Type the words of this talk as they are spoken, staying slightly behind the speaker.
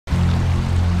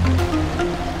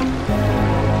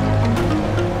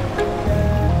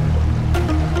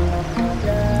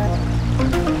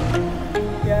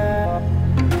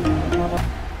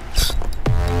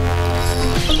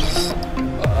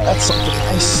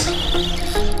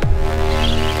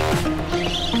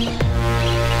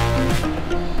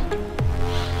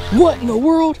What in the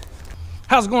world?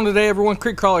 How's it going today, everyone?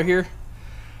 Creek Crawler here.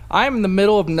 I'm in the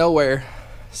middle of nowhere,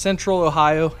 central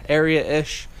Ohio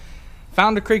area-ish.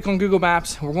 Found a creek on Google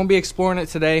Maps. We're going to be exploring it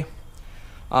today.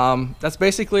 That's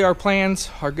basically our plans.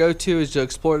 Our go-to is to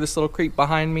explore this little creek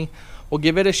behind me. We'll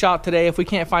give it a shot today. If we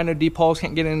can't find no deep holes,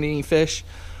 can't get into any fish,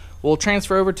 we'll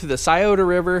transfer over to the Scioto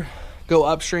River, go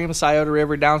upstream, Scioto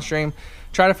River, downstream,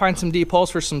 try to find some deep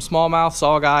holes for some smallmouth,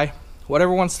 saugeye,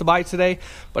 whatever wants to bite today.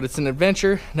 But it's an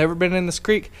adventure. Never been in this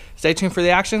creek. Stay tuned for the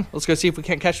action. Let's go see if we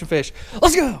can't catch some fish.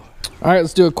 Let's go. All right,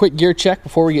 let's do a quick gear check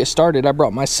before we get started. I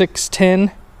brought my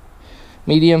 610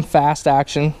 medium fast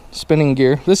action spinning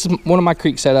gear. This is one of my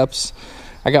creek setups.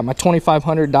 I got my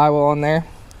 2500 Daiwa on there.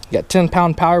 Got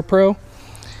 10-pound Power Pro.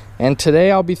 And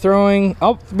today I'll be throwing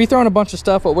a bunch of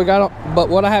stuff. But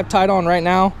what I have tied on right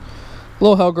now, a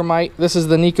little Hellgrammite. This is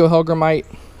the Nikko Hellgrammite,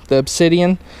 the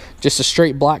obsidian, just a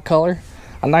straight black color.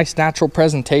 A nice natural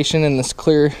presentation in this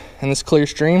clear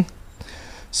stream.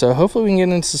 So hopefully we can get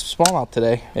into some smallmouth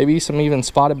today. Maybe some even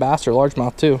spotted bass or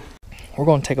largemouth too. We're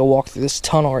going to take a walk through this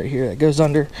tunnel right here that goes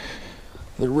under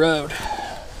the road.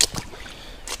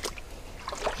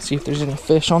 See if there's any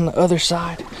fish on the other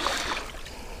side.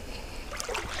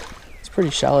 It's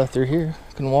pretty shallow through here.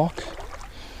 I can walk.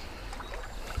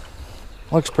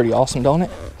 Looks pretty awesome, don't it?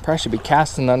 Probably should be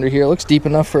casting under here. It looks deep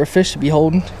enough for a fish to be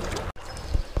holding.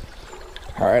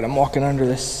 All right, I'm walking under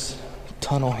this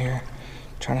tunnel here,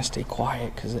 trying to stay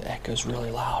quiet because it echoes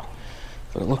really loud.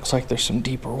 But it looks like there's some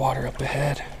deeper water up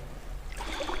ahead.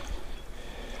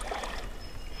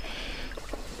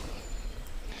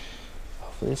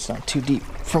 Hopefully it's not too deep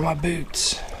for my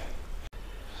boots.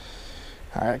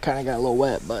 All right, I kind of got a little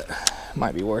wet, but it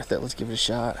might be worth it. Let's give it a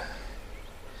shot.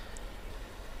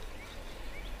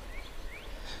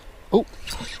 Oh,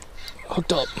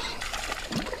 hooked up.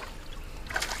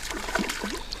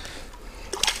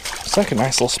 It's like a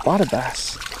nice little spotted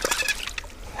bass.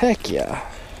 Heck yeah.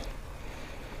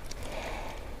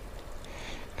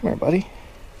 Come here, buddy.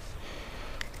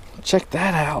 Check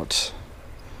that out.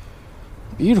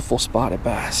 Beautiful spotted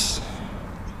bass.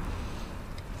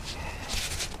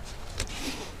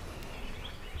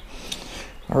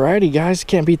 Alrighty, guys.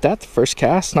 Can't beat that the first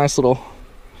cast. Nice little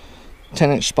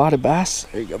 10-inch spotted bass.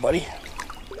 There you go, buddy.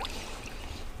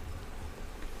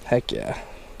 Heck yeah.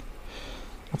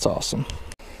 That's awesome.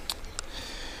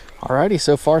 Alrighty,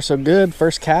 so far so good.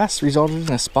 First cast resulted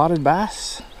in a spotted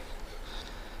bass.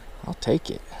 I'll take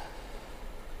it.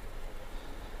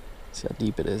 See how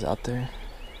deep it is out there.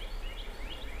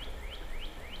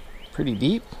 Pretty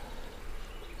deep.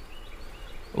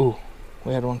 Ooh,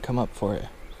 we had one come up for it.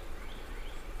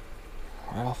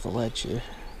 Right off the ledge here.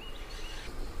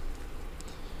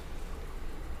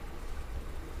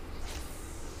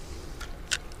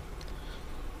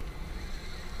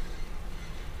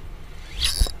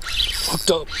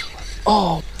 Hooked up.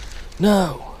 Oh,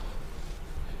 no.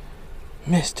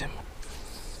 Missed him.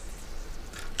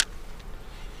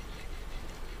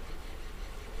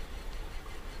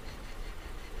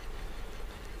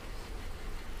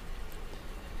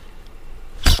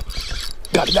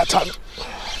 Got it that time.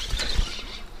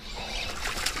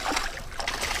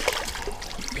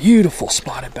 Beautiful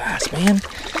spotted bass, man.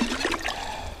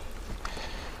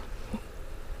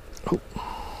 Oh.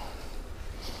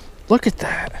 Look at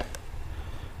that.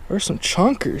 There's some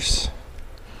chunkers.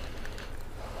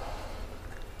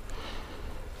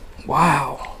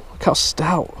 Wow, look how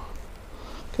stout.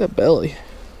 Look at that belly.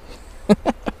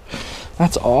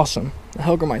 That's awesome. The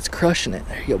Hellgrammite's crushing it.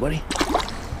 There you go, buddy.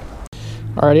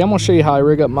 Alrighty, I'm gonna show you how I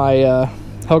rig up my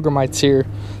Hellgrammites here.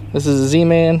 This is a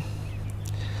Z-Man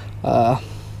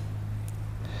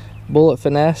bullet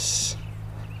finesse.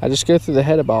 I just go through the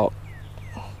head about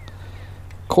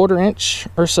 1/4 inch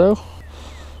or so.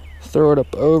 Throw it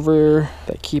up over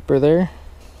that keeper there.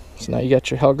 So now you got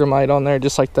your Hellgrammite on there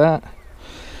just like that.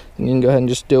 And you can go ahead and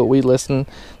just do it weedless. And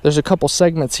there's a couple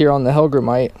segments here on the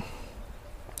Hellgrammite.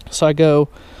 So I go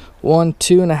 1,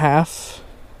 2.5,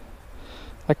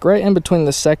 like right in between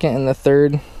the second and the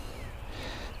third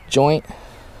joint.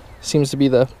 Seems to be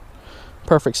the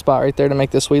perfect spot right there to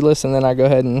make this weedless. And then I go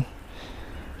ahead and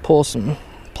pull some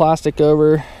plastic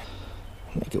over,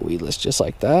 make it weedless just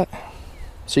like that.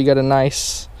 So you got a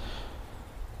nice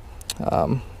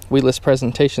weedless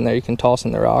presentation there. You can toss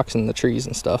in the rocks and the trees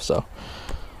and stuff. So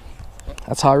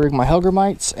that's how I rig my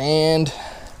Hellgrammites, and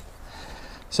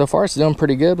so far it's doing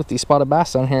pretty good with these spotted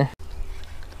bass down here.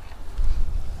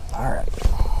 All right,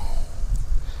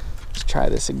 let's try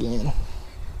this again.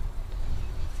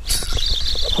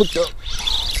 Hooked up.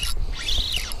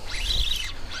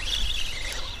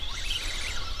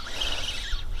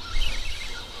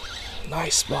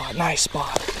 Nice spot, nice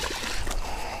spot.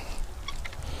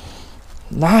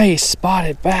 Nice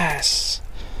spotted bass.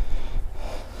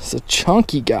 It's a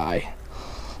chunky guy.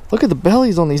 Look at the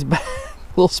bellies on these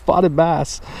little spotted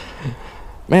bass.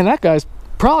 Man, that guy's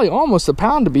probably almost a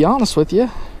pound, to be honest with you.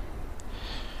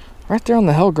 Right there on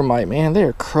the Hellgrammite, man. They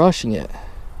are crushing it.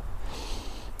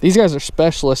 These guys are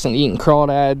specialists in eating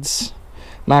crawdads,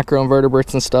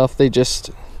 macroinvertebrates and stuff. They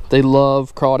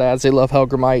love crawdads. They love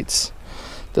Hellgrammites.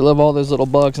 They love all those little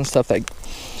bugs and stuff that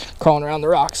crawling around the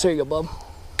rocks. There you go, bub.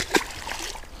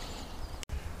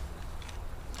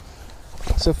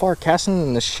 So far, casting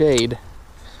in the shade,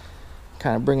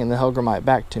 kind of bringing the Hellgrammite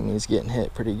back to me, is getting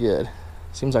hit pretty good.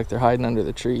 Seems like they're hiding under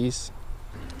the trees.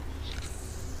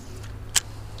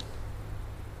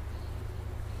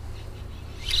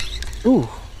 Ooh,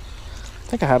 I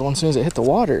think I had one as soon as it hit the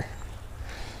water.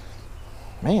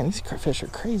 Man, these fish are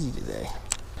crazy today.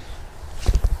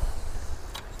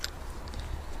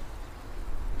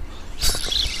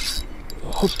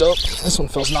 Hooked up. This one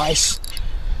feels nice.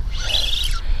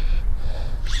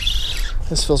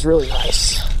 This feels really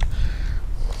nice.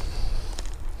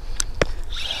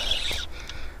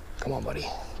 Come on, buddy.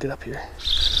 Get up here.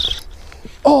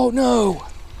 Oh, no.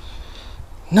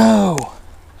 No.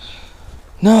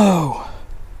 No.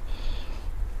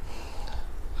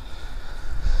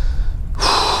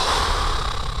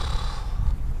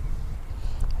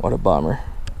 What a bummer.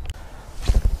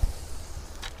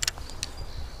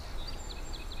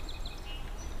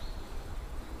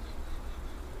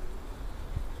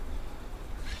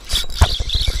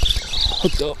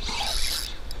 Hooked up.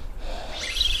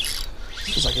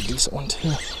 Feels like a decent one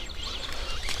too.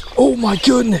 Oh my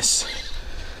goodness.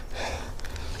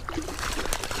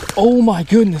 Oh my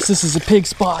goodness, this is a pig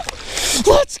spot.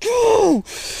 Let's go!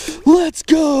 Let's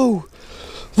go!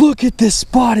 Look at this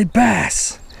spotted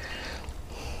bass.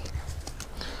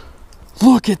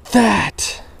 Look at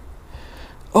that.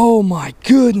 Oh my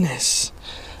goodness.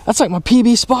 That's like my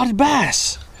PB spotted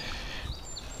bass.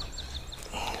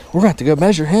 We're gonna have to go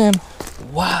measure him.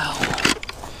 Wow.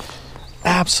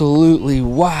 Absolutely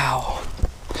wow.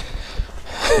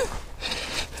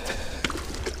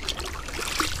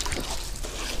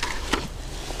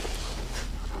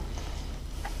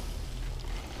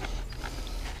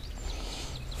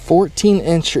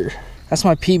 $14-incher. That's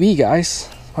my PB, guys.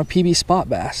 My PB spot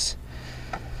bass.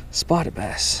 Spotted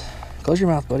bass. Close your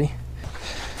mouth, buddy.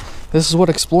 This is what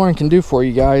exploring can do for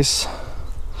you guys.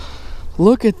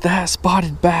 Look at that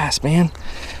spotted bass, man.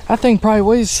 That thing probably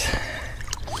weighs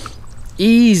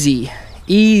easy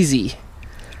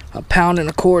a pound and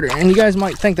a quarter. And you guys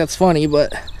might think that's funny,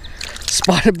 but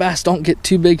spotted bass don't get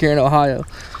too big here in Ohio.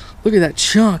 Look at that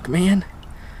chunk, man.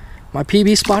 My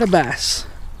PB spotted bass.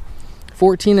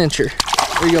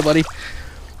 14-incher. There you go, buddy.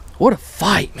 What a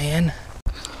fight, man.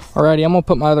 Alrighty, I'm gonna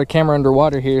put my other camera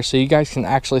underwater here so you guys can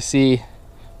actually see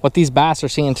what these bass are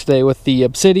seeing today with the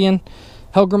obsidian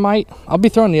Hellgrammite. I'll be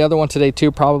throwing the other one today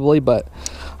too, probably, but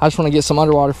I just want to get some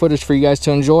underwater footage for you guys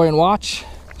to enjoy and watch.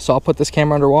 So I'll put this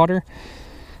camera underwater.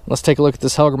 Let's take a look at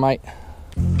this Hellgrammite.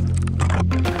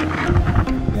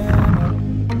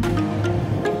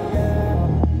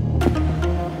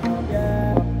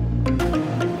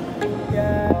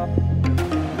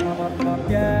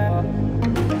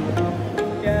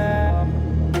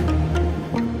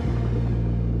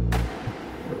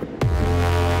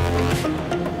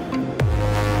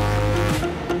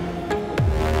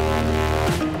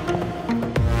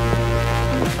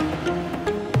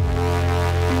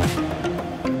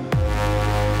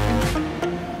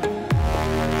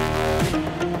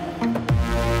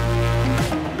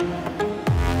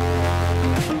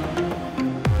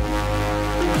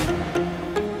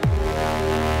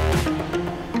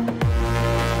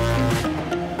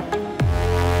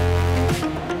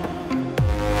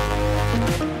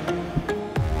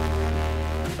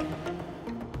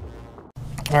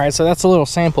 Alright, so that's a little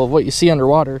sample of what you see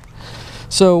underwater.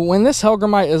 So when this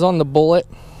Hellgrammite is on the bullet,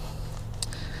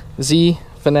 Z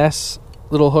finesse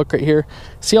little hook right here,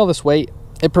 see all this weight?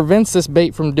 It prevents this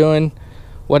bait from doing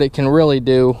what it can really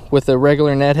do with a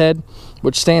regular net head,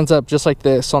 which stands up just like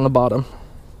this on the bottom.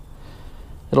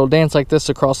 It'll dance like this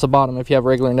across the bottom if you have a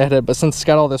regular net head, but since it's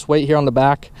got all this weight here on the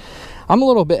back, I'm a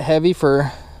little bit heavy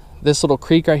for this little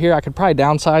creek right here. I could probably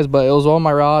downsize, but it was on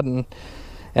my rod, and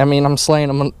I mean, I'm slaying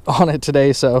them on it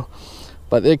today, so.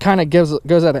 But it kind of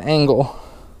goes at an angle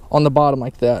on the bottom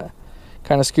like that.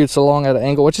 Kind of scoots along at an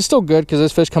angle, which is still good because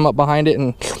those fish come up behind it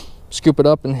and scoop it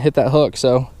up and hit that hook.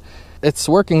 So it's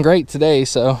working great today,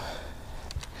 so.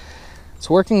 It's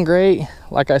working great.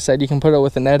 Like I said, you can put it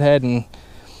with a net head and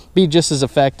be just as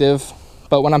effective.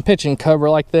 But when I'm pitching cover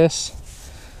like this,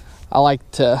 I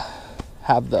like to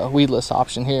have the weedless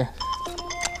option here.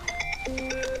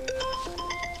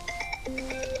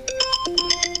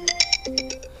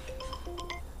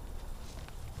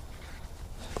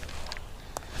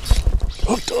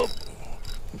 Hooked up.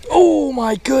 Oh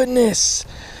my goodness.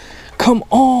 Come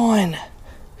on.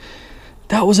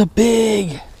 That was a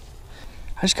big.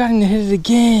 I just got him to hit it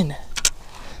again.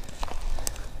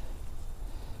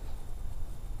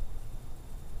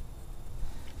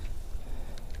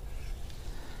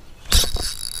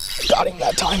 Got him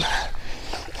that time.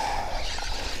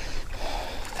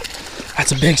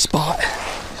 That's a big spot.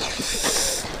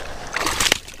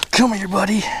 Come here,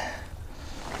 buddy.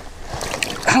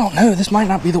 I don't know, this might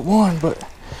not be the one, but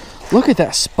look at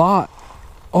that spot.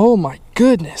 Oh my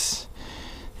goodness.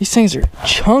 These things are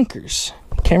chunkers.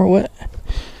 Camera wet?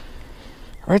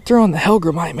 Right there on the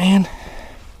Hellgrammite, man.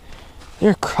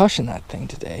 They're crushing that thing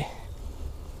today.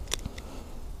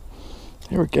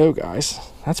 There we go, guys.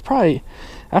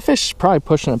 That fish is probably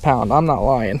pushing a pound. I'm not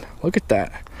lying. Look at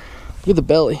that. Look at the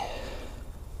belly.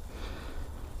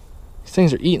 These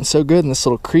things are eating so good in this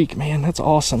little creek, man. That's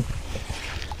awesome.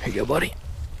 Here you go, buddy.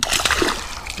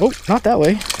 Oh, not that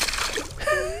way.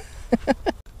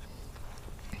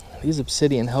 These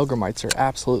obsidian Hellgrammites are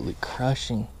absolutely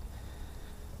crushing.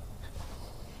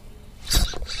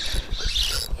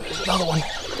 There's another one.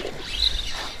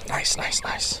 Nice, nice,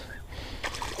 nice.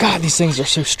 God, these things are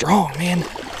so strong, man.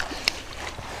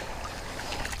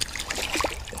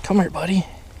 Come here, buddy.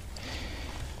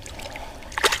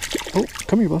 Oh,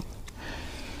 come here, bud.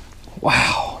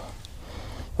 Wow.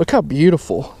 Look how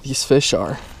beautiful these fish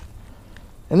are.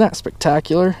 Isn't that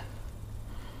spectacular?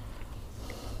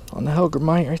 On the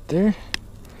Hellgrammite right there.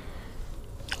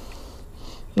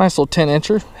 Nice little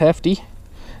 10-incher, hefty.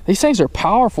 These things are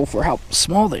powerful for how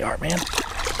small they are, man.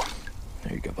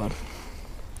 There you go, bud.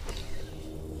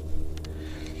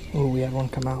 Oh, we had one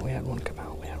come out, we had one come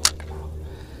out, we had one come out.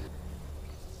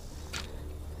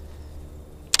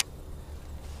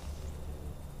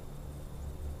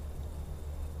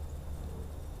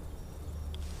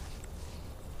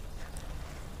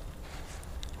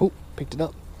 Oh, picked it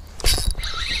up.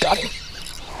 Got him.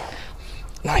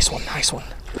 Nice one, nice one.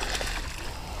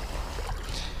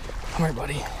 Come here,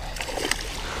 buddy.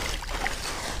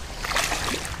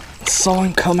 Saw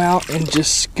him come out and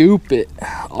just scoop it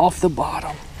off the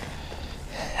bottom.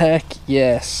 Heck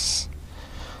yes.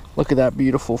 Look at that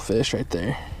beautiful fish right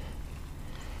there.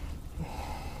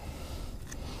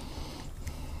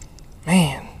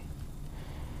 Man.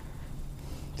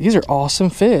 These are awesome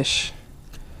fish.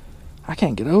 I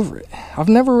can't get over it. I've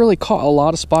never really caught a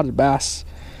lot of spotted bass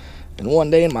in one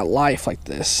day in my life like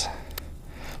this.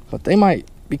 But they might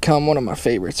become one of my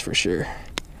favorites for sure.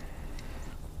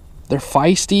 They're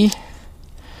feisty.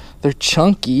 They're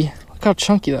chunky. Look how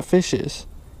chunky that fish is.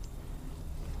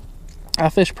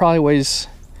 That fish probably weighs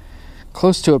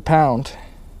close to a pound,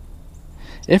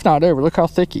 if not over. Look how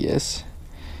thick he is.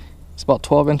 It's about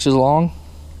 12 inches long.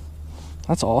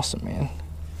 That's awesome, man.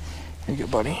 Here you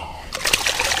go, buddy.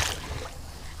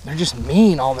 They're just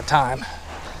mean all the time.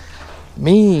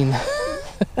 Mean.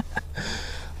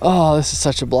 Oh, this is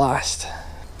such a blast.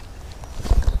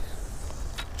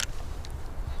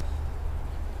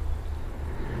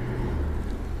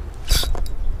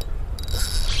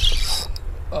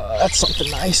 That's something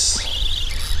nice.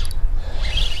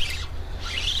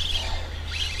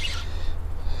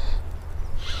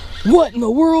 What in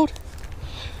the world?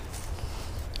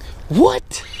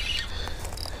 What?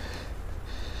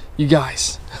 You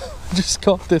guys, I just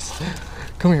caught this.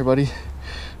 Come here, buddy.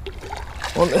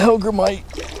 On the Hellgrammite.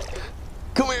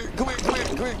 Come here, come here, come here,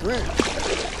 come here, come here.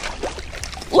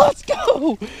 Let's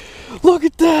go! Look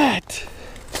at that!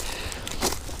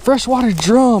 Freshwater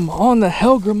drum on the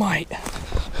Hellgrammite.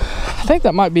 I think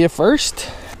that might be a first.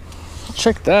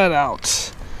 Check that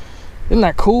out. Isn't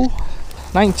that cool?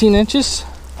 19 inches.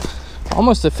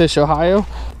 Almost a Fish, Ohio.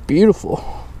 Beautiful.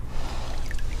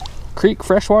 Creek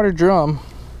freshwater drum.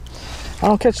 I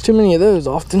don't catch too many of those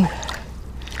often.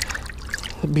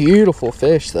 A beautiful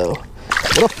fish though.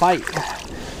 What a fight.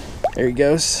 There he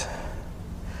goes.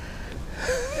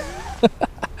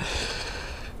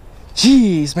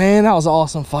 Jeez, man, that was an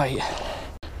awesome fight.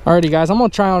 Alrighty guys, I'm gonna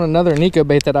try on another Nikko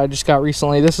bait that I just got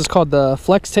recently. This is called the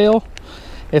Flex Tail.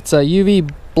 It's a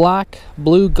UV black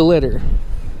blue glitter.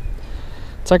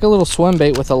 It's like a little swim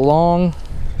bait with a long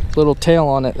little tail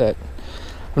on it that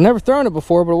I've never thrown it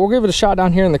before, but we'll give it a shot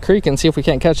down here in the creek and see if we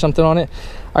can't catch something on it.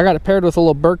 I got it paired with a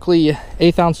little Berkeley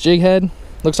 1/8 ounce jig head.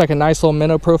 Looks like a nice little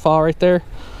minnow profile right there.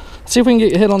 Let's see if we can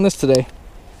get a hit on this today.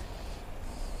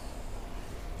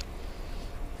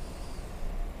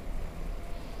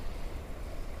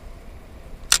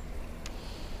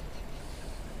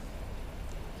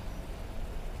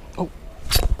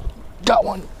 got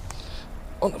one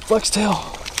on the flex tail.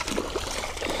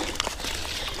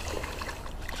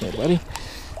 Here, buddy.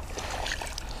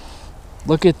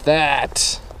 Look at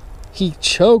that. He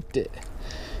choked it.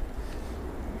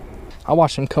 I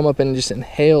watched him come up and just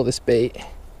inhale this bait.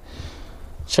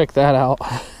 Check that out.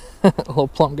 Little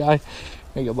plump guy.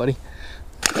 There you go, buddy.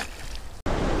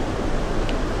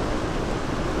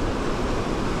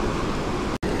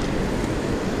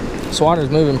 This water's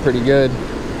moving pretty good.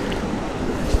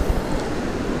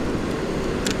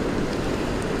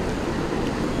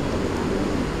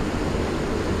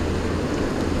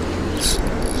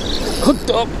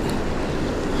 Hooked up.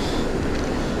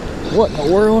 What in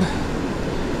the world?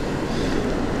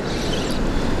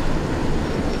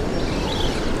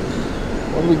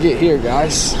 What do we get here,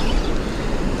 guys?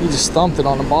 He just thumped it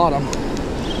on the bottom.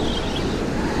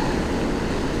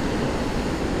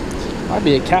 Might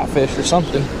be a catfish or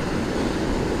something.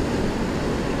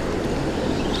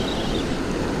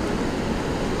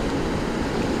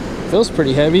 Feels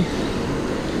pretty heavy.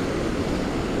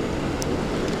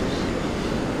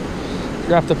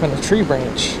 Wrapped up in a tree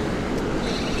branch.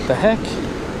 What the heck?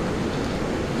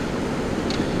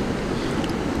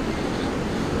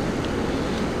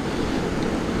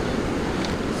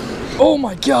 Oh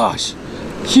my gosh!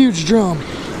 Huge drum.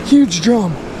 Huge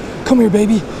drum. Come here,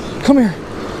 baby. Come here.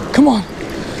 Come on.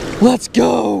 Let's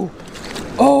go.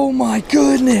 Oh my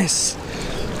goodness.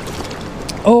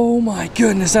 Oh my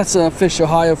goodness. That's a Fish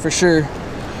Ohio for sure.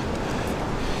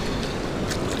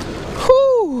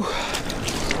 Whew.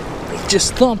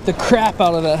 Just thumped the crap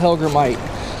out of that Hellgrammite.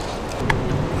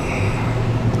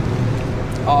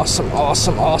 Awesome,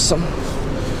 awesome, awesome.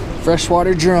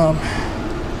 Freshwater drum.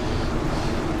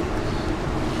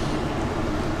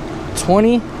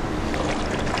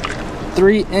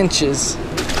 23 inches.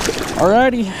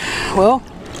 Alrighty, well,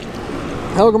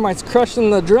 Hellgrammite's crushing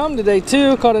the drum today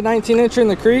too. Caught a 19-incher in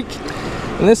the creek.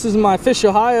 And this is my Fish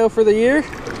Ohio for the year.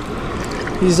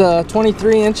 He's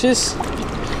 23 inches.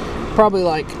 Probably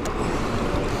like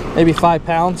maybe 5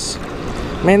 pounds.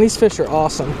 Man, these fish are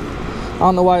awesome. I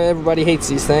don't know why everybody hates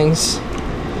these things.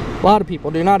 A lot of people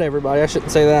do, not everybody, I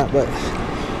shouldn't say that, but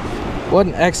what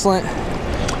an excellent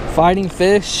fighting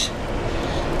fish.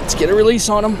 Let's get a release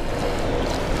on him.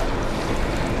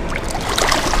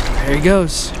 There he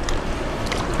goes.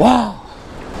 Wow.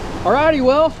 Alrighty,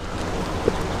 well,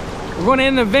 we're going to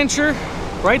end the adventure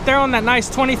right there on that nice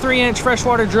 23-inch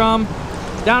freshwater drum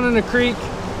down in the creek.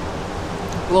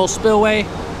 A little spillway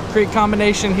creek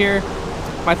combination here.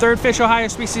 My third Fish Ohio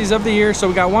species of the year, so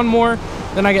we got one more.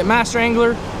 Then I get Master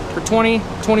Angler for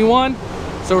 2021.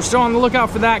 So we're still on the lookout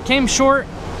for that. Came short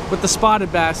with the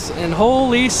spotted bass, and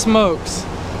holy smokes.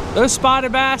 Those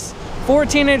spotted bass,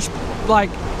 14-inch, like,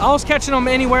 I was catching them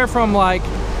anywhere from like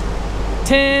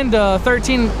 10 to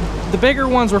 13. The bigger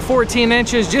ones were 14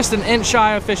 inches, just an inch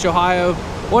shy of Fish Ohio.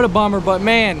 What a bummer, but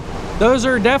man, those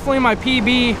are definitely my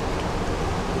PB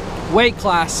weight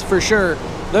class for sure.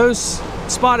 Those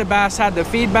spotted bass had the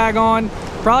feed bag on,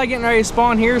 probably getting ready to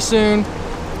spawn here soon,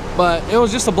 but it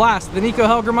was just a blast. The Nikko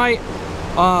Hellgrammite,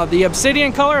 the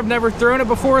obsidian color, I've never thrown it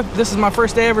before. This is my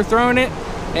first day ever throwing it,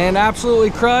 and absolutely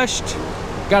crushed.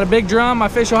 Got a big drum, my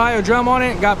Fish Ohio drum on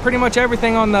it. Got pretty much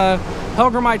everything on the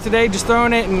Hellgrammite today, just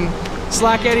throwing it, and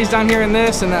slack eddies down here in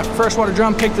this, and that freshwater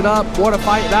drum picked it up. What a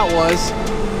fight that was.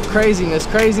 Craziness,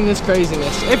 craziness,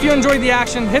 craziness. If you enjoyed the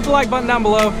action, hit the like button down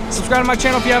below. Subscribe to my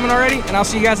channel if you haven't already, and I'll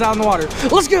see you guys out in the water.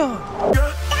 Let's go!